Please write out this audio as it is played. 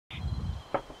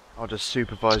I'll just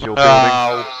supervise your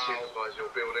building.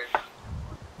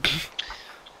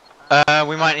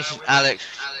 We might need to... Alex,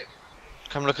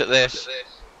 come look at this.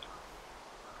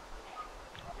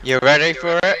 You ready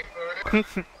for it?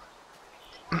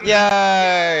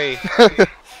 Yay!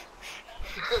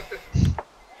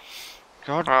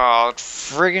 God, Oh,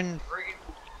 friggin'...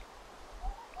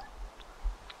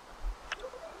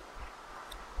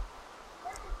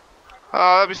 oh,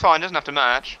 that'll be fine. Doesn't have to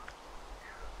match.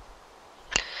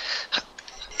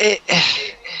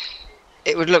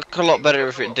 It would look a lot better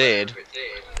if it did.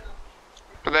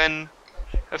 But then,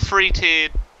 a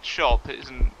three-tiered shop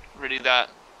isn't really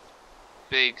that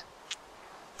big.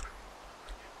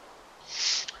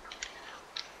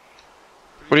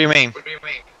 What do you mean?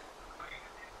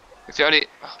 If it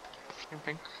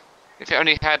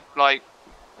only had like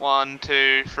 1,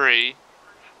 2, 3,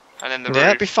 and then the Yeah, roof,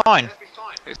 it'd be fine.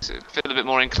 it'd feel a bit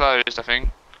more enclosed, I think.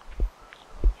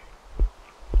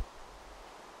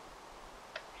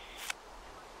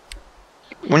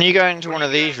 When you go into one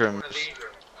of these rooms, it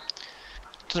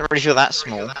doesn't really feel that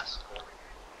small.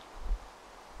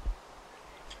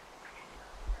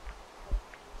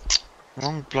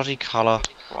 Wrong bloody colour.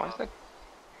 Why is there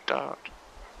dirt?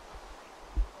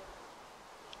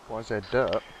 Why is there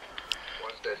dirt?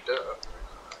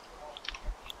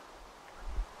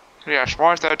 Yes,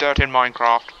 why is there dirt in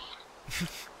Minecraft?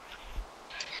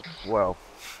 Well.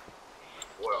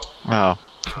 Oh.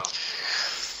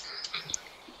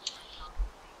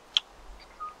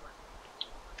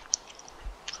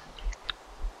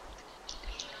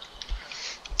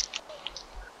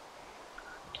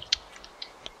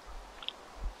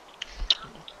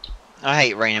 I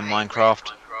hate rain in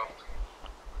Minecraft.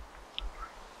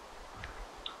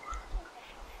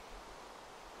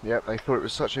 Yep, they thought it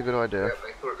was such a good idea.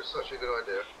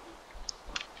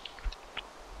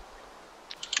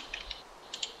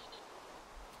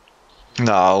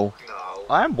 No.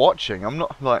 I am watching. I'm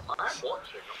not like.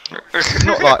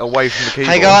 Not like away from the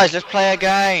keyboard. Hey guys, let's play a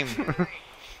game.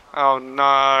 Oh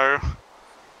no.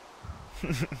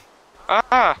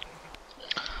 Ah!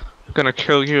 I'm gonna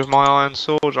kill you with my iron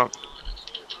sword.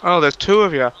 Oh, there's 2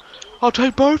 of you. I'll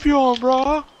take both of you on,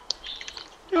 brah.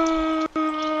 Yeah.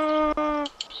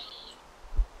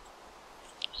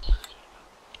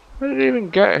 How did it even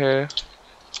get here?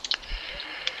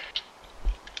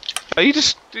 Are you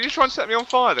just trying to set me on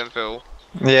fire then, Phil?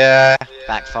 Yeah,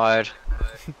 backfired.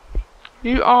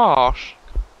 You arse.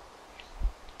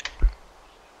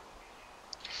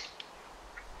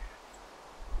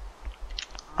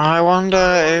 I wonder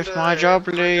if my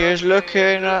jubbly is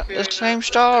looking at the same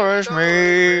star as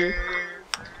me.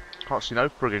 Can't see no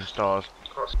friggin' stars.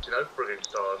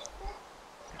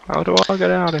 How do I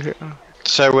get out of here?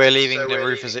 So we're leaving the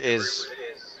roof as it is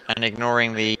and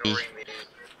ignoring the...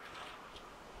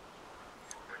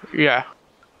 Yeah.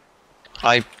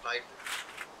 I...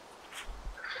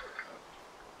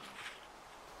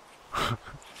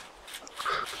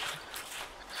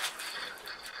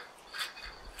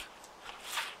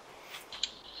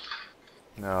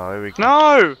 No, here we go.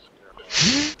 No!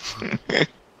 So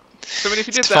I mean, if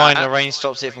you did It's that, fine, the rain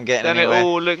stops it from getting then anywhere. it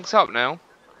all links up now.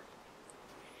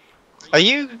 Are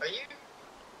you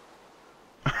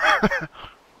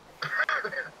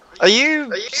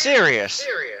serious?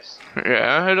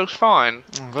 Yeah, it looks fine.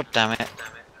 Oh, God damn it.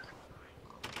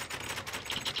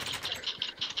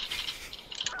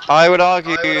 I would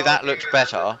argue that looks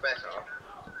better.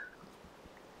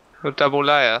 A double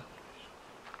layer.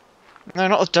 No,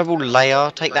 not a double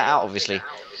layer. Take that out, obviously.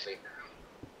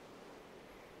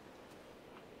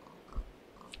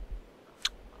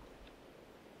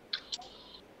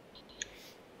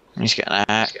 Let's get an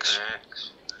axe.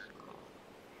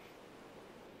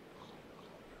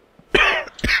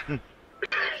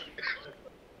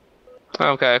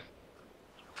 Okay.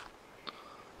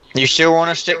 You still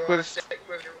want to stick with?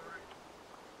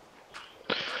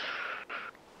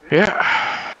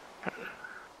 Yeah.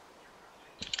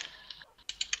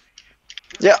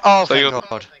 Yeah. Oh, So thank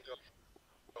God.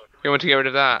 You want to get rid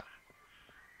of that?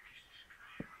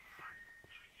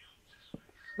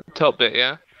 The top bit,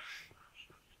 yeah?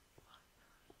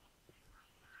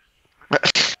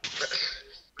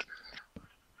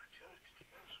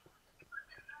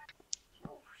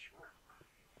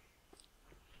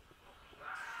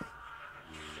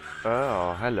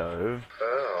 Oh, hello.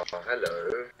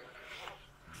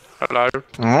 Hello.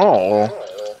 Oh.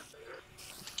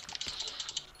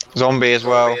 Zombie as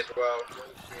well.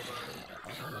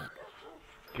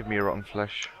 Give me your rotten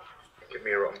flesh.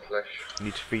 You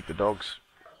need to feed the dogs.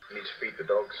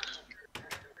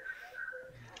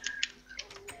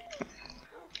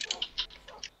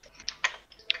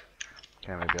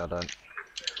 Okay, maybe I don't.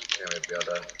 maybe I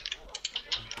don't.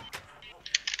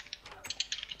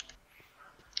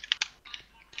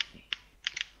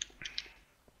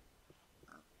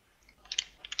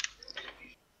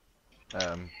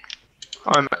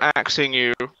 I'm axing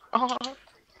you. I'm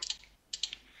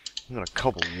gonna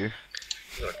cobble you.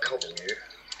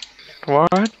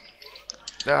 What?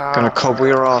 Gonna cobble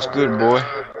your ass good, boy.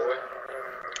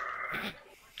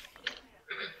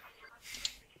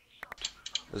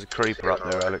 There's a creeper up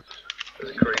there, Alex.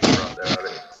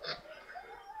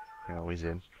 Oh, he's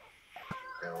in.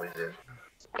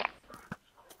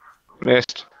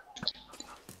 Missed.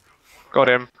 Got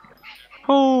him.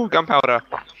 Oh, gunpowder.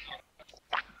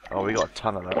 Oh, we got a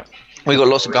ton of that. We got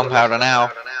lots of gunpowder now.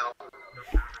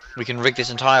 We can rig this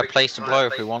entire place to blow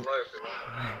if we want.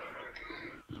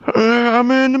 I'm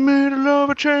in the middle of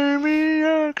a chain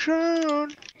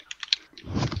reaction.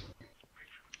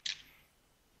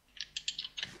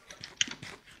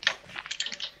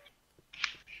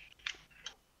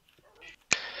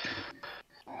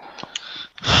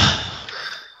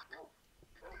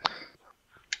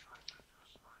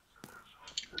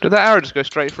 Did that arrow just go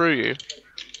straight through you?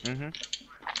 Mm-hmm.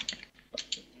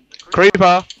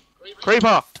 Creeper!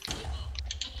 Creeper!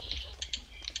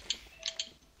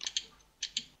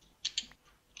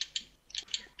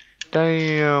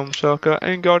 Damn, sucker,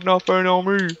 ain't got nothing on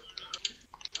me.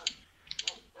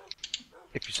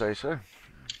 If you say so.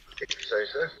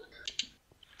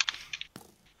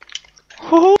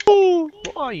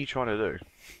 What are you trying to do?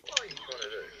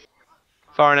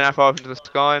 Fire an apple up into the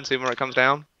sky and see where it comes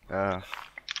down.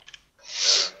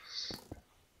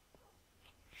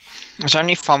 It's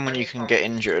only fun when you can get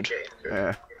injured.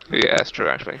 Yeah. Yeah, that's true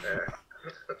actually.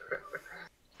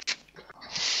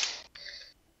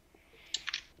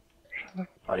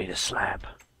 I need a slab.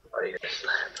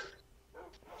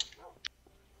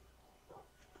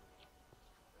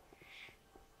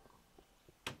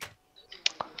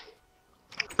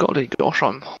 Golly gosh,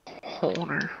 I'm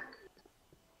horny.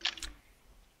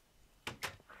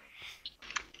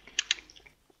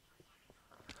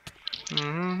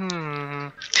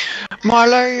 My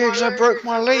legs, I broke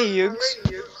my legs.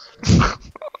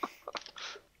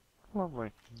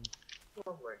 Lovely.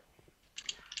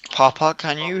 Papa,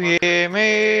 can you hear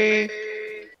me?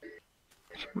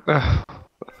 I'm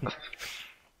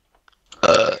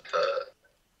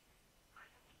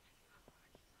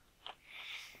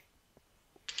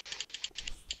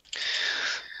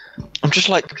just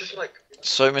like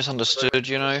so misunderstood,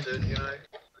 you know?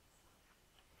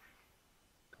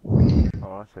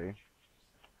 Oh, I see.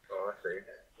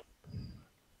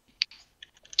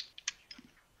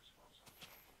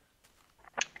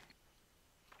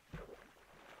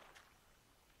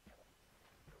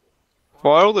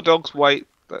 Why all the dogs wait?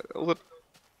 All the...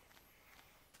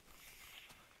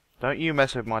 Don't you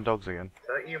mess with my dogs again.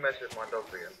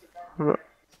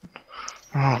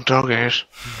 Oh, doggies.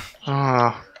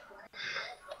 Oh.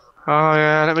 Oh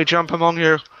yeah, let me jump among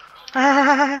you.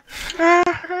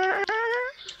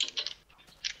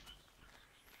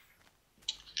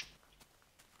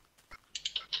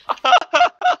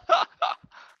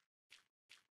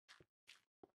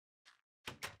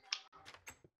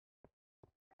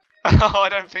 Oh, I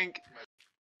don't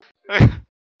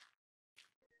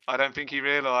think he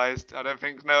realised. I don't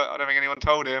think anyone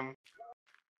told him.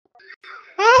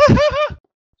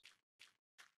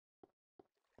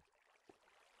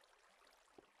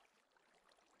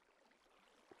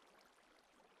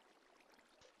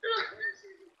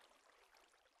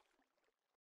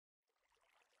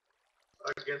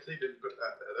 I guess he didn't put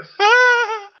that there.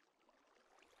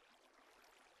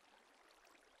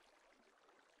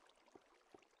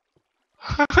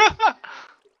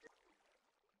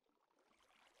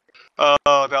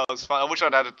 Oh, that was fun. I wish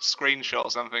I'd had a screenshot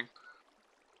or something.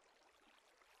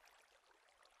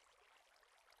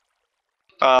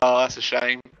 Oh, that's a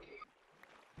shame.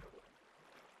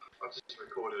 I just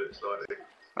recorded it slightly.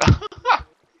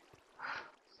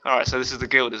 Alright, so this is the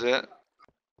guild, is it?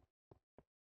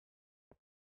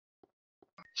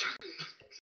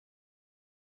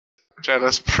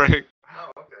 Jealous prick.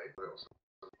 Oh, okay.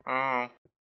 Oh.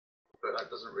 But that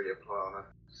doesn't really apply on a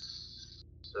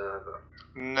server.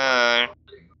 No.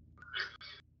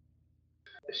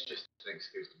 It's just an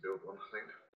excuse to build one, I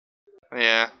think.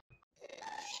 Yeah.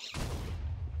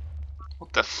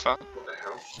 What the fuck? What the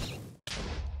hell?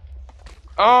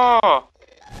 Oh!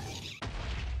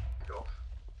 Go off.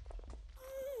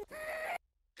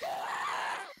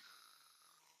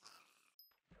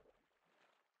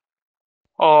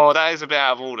 Oh, that is a bit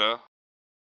out of order.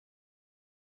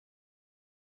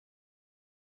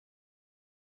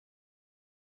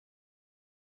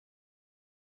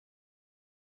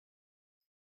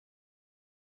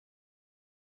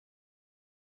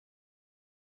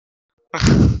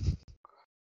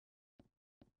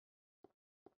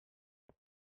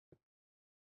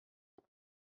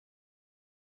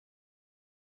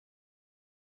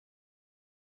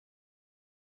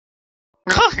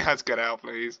 Let's get out,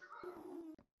 please.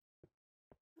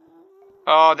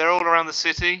 Oh, they're all around the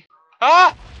city.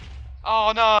 Ah!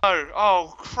 Oh no!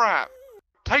 Oh crap!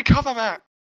 Take cover, Matt.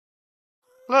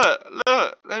 Look,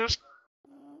 look. They're just.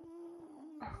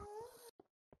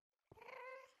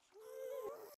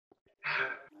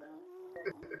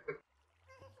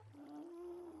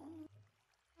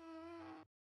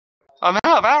 I'm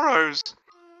out of arrows.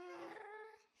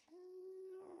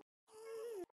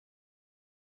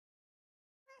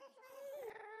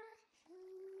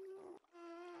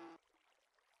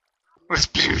 It's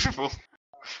beautiful.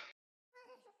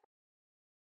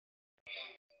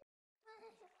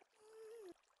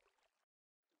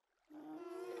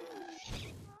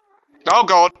 Oh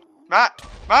god! Matt!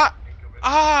 Matt!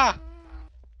 Ah!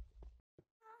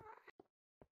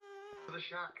 For the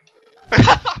shack.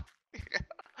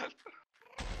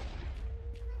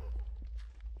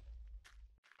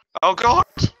 Oh god!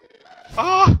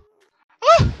 Ah!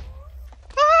 Ah!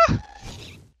 Ah!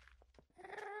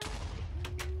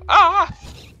 Ah!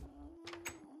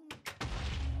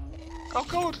 Oh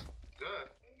god!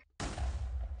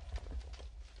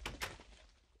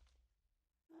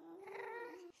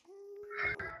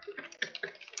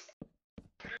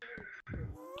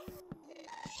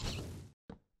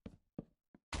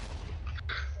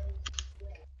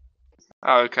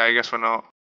 Oh, okay, I guess we're not.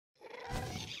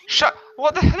 Shut!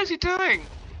 What the hell is he doing?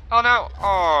 Oh no!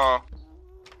 Oh!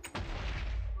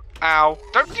 Ow!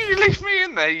 Don't you leave me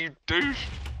in there, you douche!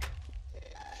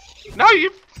 No,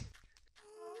 you!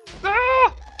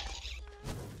 Ah!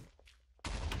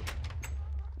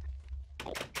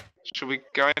 Should we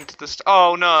go into the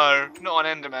oh no! Not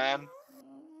an Enderman.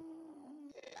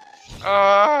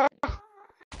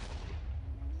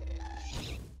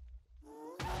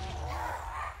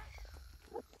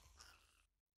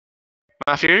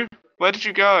 Matthew, where did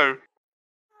you go?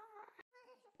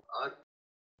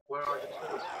 Where are you?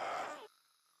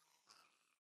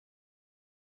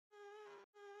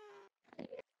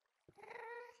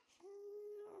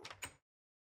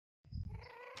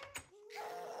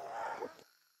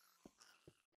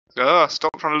 Ugh,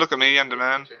 stop trying to look at me,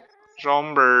 Enderman.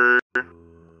 Zombie.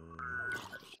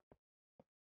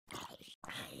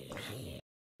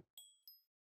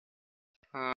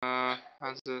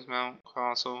 Hazardous Mount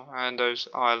Castle, Andos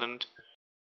Island.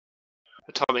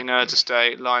 Atomic Nerds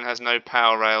Estate. Line has no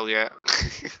power rail yet.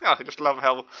 I just love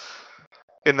how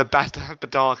in the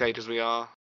dark ages we are.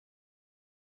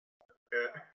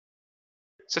 Yeah.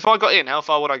 So if I got in, how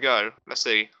far would I go? Let's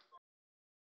see.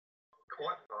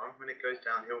 Quite far when it goes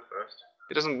downhill first.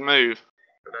 It doesn't move.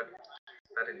 But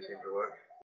that didn't seem to work.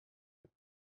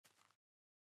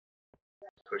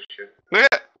 Push you.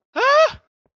 Ah!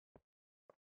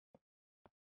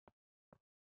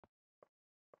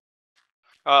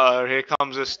 Uh oh, here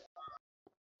comes this.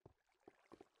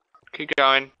 Keep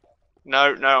going.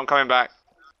 No, no, I'm coming back.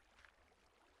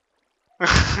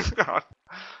 God.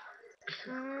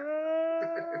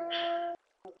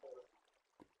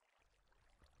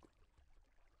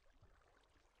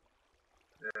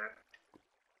 Yeah.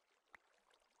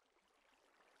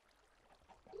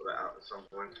 Pull that out at some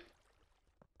point.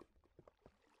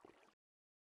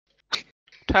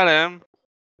 Tell him.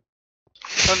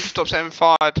 Tell him to stop setting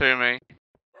fire to me.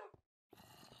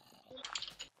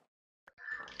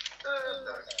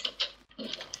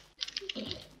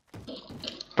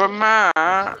 But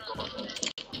Matt.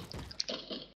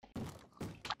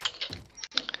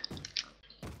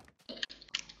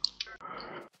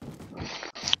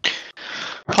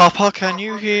 Papa, can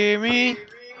you hear me?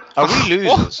 Are we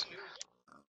losers?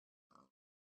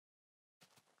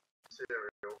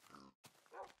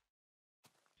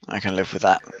 I can live with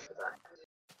that.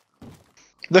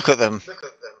 Look at them.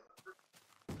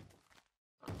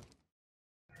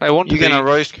 They want You to gonna be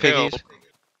roast killed. piggies?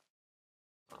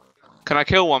 Can I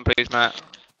kill one, please, Matt?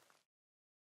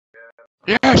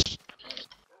 Yes!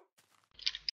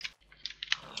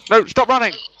 No, stop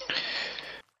running!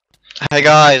 Hey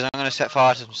guys, I'm gonna set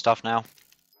fire to some stuff now.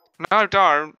 No,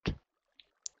 don't.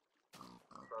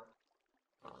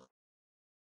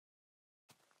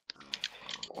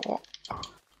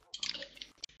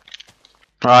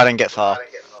 Right, I didn't get far.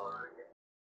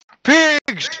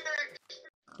 Pigs!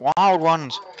 Wild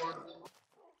ones.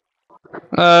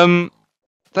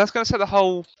 That's gonna set the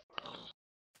whole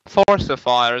forest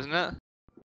afire, isn't it?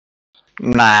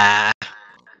 Nah.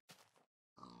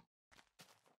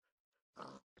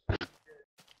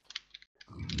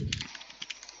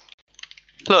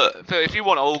 Look, if you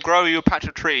want, I'll grow you a patch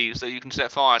of trees that you can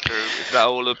set fire to, if that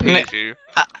will appease you.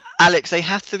 Alex, they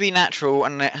have to be natural,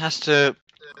 and it has to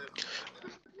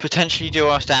potentially do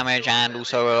us damage, and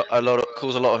also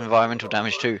cause a lot of environmental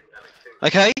damage too.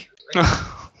 Okay?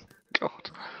 God.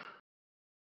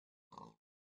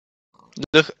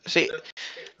 Look, see,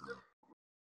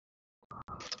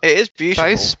 it is beautiful.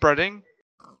 That is spreading.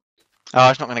 Oh,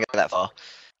 it's not going to get that far.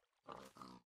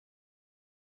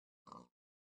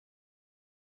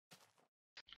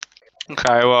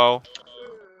 Okay, well,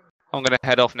 I'm gonna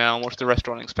head off now and watch the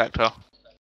Restaurant Inspector.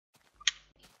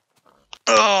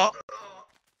 Oh,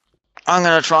 I'm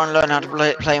going to try and learn how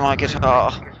to play my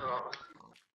guitar.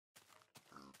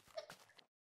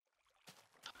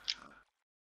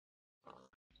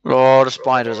 Lord of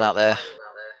spiders out there.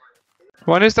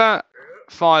 When is that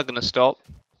fire gonna stop?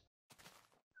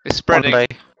 It's spreading. One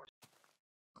day.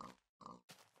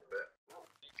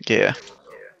 Yeah.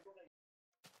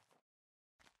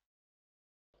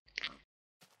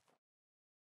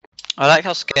 I like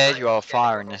how scared you are of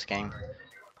fire in this game.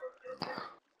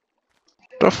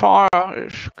 The fire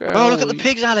is scary. Oh, look at the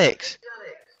pigs, Alex!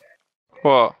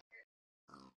 What?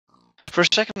 For a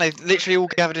second, they literally all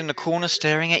gathered in the corner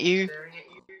staring at you.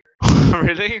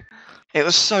 Really? It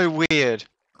was so weird.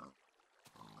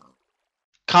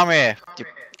 Come here, you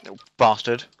little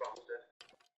bastard.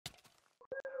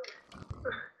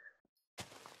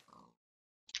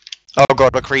 Oh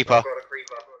god, a creeper.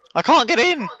 I can't get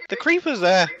in! The creeper's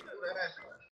there!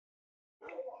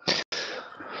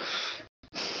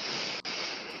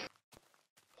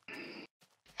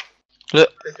 Look.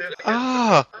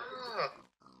 Ah!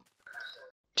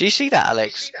 Do you see that,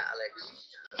 Alex?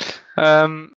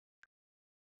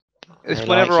 It's They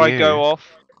whenever like I you. go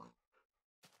off.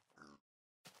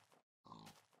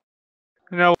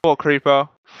 You know what, creeper?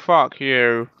 Fuck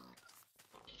you.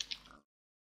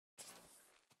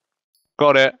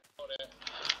 Got it.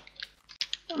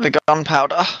 The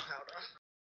gunpowder.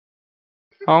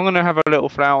 I'm gonna have a little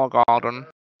flower garden.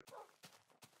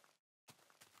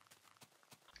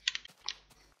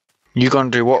 You gonna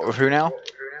do what with who now?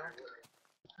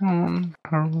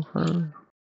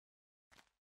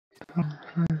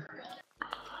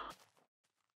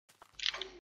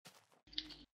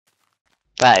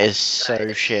 That is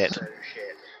so shit.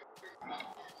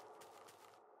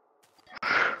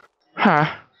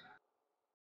 Huh.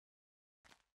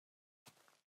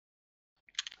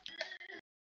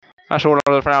 That's all of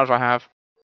the flowers I have.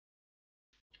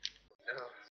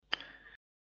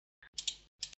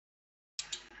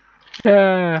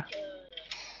 Yeah.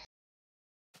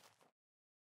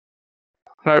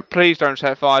 No, please don't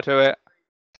set fire to it.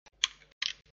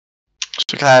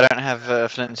 It's okay, I don't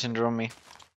have flint and cinder on me.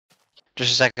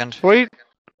 Just a second. What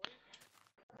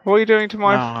are you doing to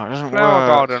my No, it doesn't flower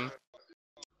work. garden?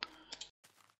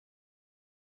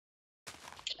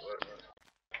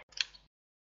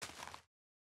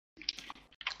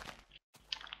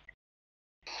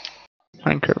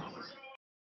 Thank you.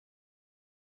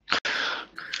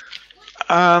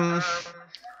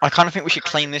 I kind of think we should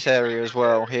claim this area as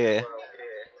well, here.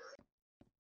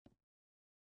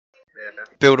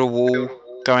 Build a wall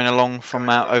going along from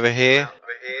out over here.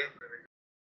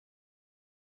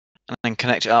 And then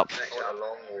connect it up.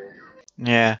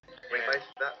 Yeah. I mean,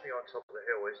 that thing on top of the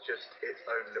hill is just its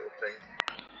own little thing.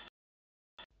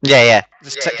 Yeah.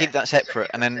 Just keep that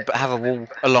separate, and then have a wall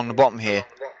along the bottom here.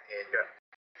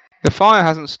 The fire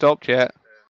hasn't stopped yet.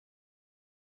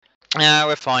 Yeah,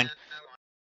 we're fine.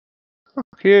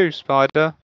 Fuck you,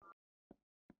 spider.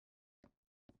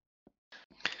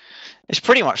 It's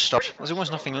pretty much stopped. There's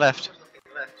almost nothing left.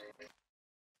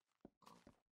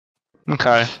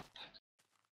 Okay.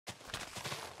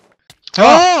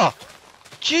 Oh!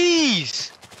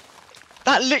 Jeez!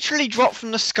 That literally dropped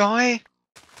from the sky.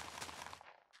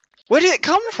 Where did it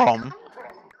come from?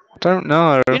 I don't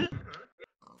know.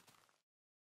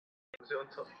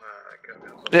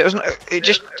 It was. It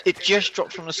just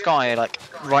dropped from the sky, like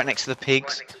right next to the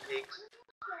pigs.